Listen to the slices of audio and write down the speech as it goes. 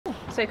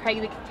So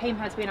Craig, the team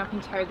has been up in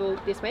Turgle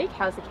this week.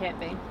 How's the camp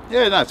been?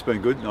 Yeah, no, it's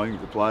been good. I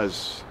think the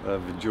players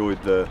have enjoyed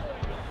the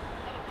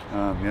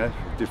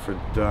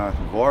different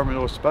environment,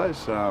 I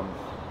suppose.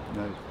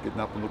 Getting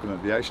up and looking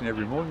at the ocean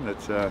every morning,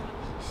 it's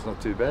not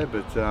too bad.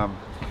 But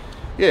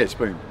yeah, it's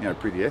been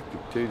pretty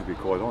hectic too, to be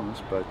quite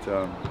honest. But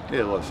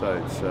yeah, like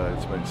I say,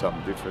 it's been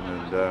something different,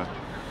 and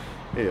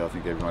yeah, I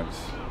think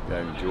everyone's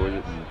enjoyed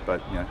it.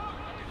 But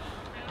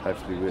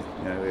hopefully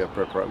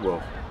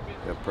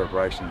our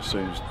preparation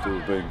seems to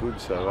have been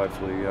good. So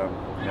hopefully,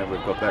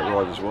 we've got that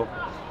right as well.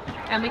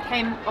 And we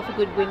came off a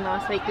good win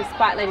last week,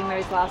 despite letting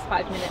those last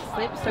 5 minutes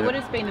slip. So what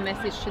has been the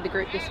message to the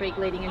group this week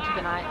leading into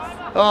the Knights?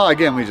 Oh,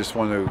 again, we just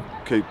want to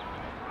keep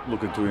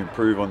looking to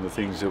improve on the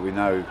things that we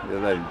know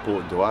that are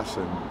important to us,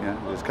 and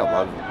there's a couple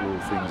of other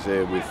little things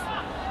there with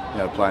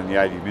playing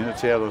the 80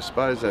 minutes out. I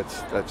suppose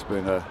that's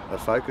been a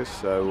focus.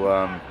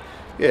 So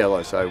yeah,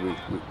 like I say,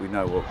 we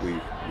know what we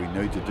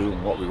need to do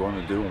and what we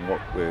want to do and what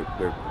we're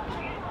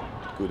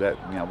good at,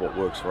 what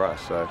works for us.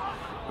 So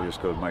we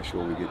just got to make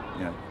sure we keep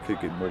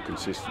getting more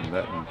consistent with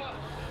that, and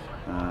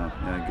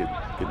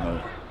getting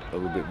a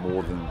little bit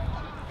more than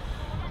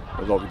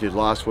like we did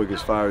last week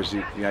as far as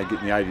getting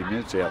the 80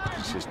 minutes out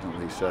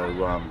consistently. So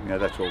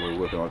that's what we're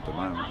working on at the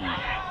moment.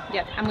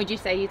 Yeah, and would you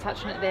say, you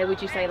touched on it there, would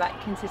you say like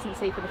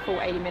consistency for the full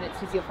 80 minutes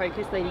is your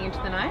focus leading into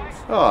the Knights?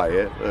 Oh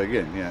yeah,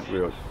 again, we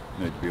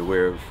need to be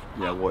aware of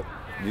what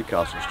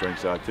Newcastle's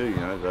strengths are too.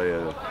 They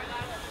had a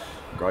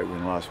great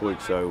win last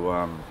week,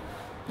 so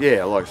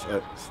yeah, like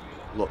you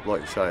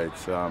say,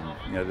 it's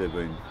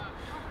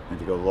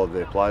they've got a lot of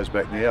their players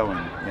back now, and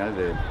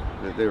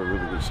they're a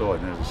really good side.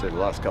 And as I said, the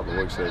last couple of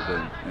weeks they've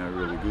been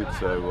really good.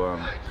 So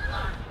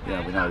we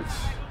know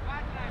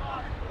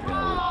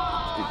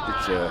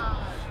it's a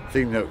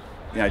thing that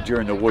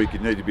during the week you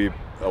need to be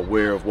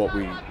aware of what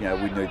we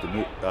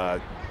need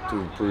to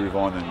improve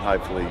on, and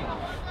hopefully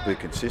be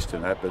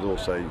consistent at. But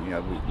also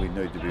we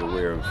need to be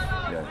aware of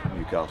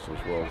Newcastle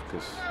as well,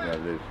 because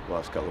the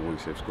last couple of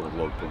weeks they've scored a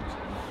lot of points.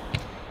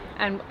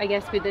 And I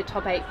guess with the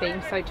top 8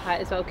 being so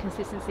tight as well,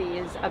 consistency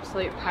is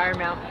absolute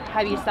paramount.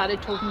 Have you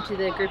started talking to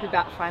the group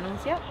about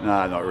finals yet?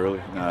 No, not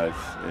really. No,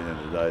 at the end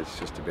of the day, it's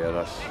just about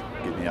us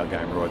getting our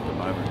game right at the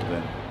moment.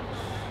 Then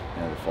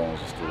the finals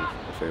are still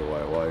a fair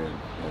way away, and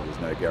there's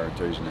no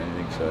guarantees in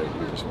anything. So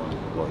we just want to,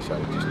 like I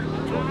say, just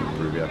try and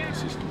improve our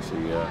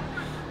consistency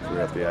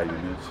throughout the 80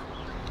 minutes.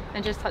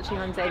 And just touching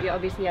on Xavier,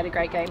 obviously he had a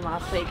great game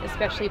last week,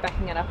 especially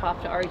backing it up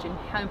after Origin.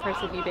 How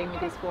impressive have you been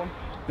with his form?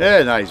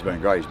 Yeah, no, he's been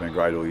great. He's been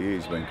great all year.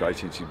 He's been great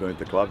since he's been at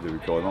the club, to be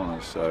quite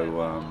honest. So, it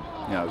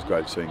was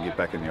great to see him get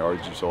back in the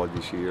Origin side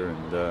this year,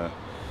 and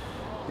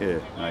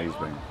he's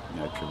been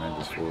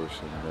tremendous for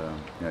us.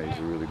 And he's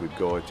a really good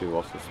guy too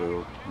off the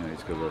field.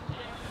 He's got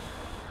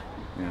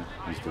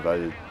he's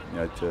devoted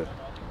to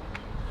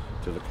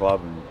the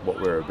club and what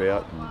we're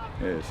about,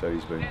 and so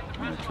he's been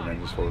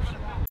tremendous for us.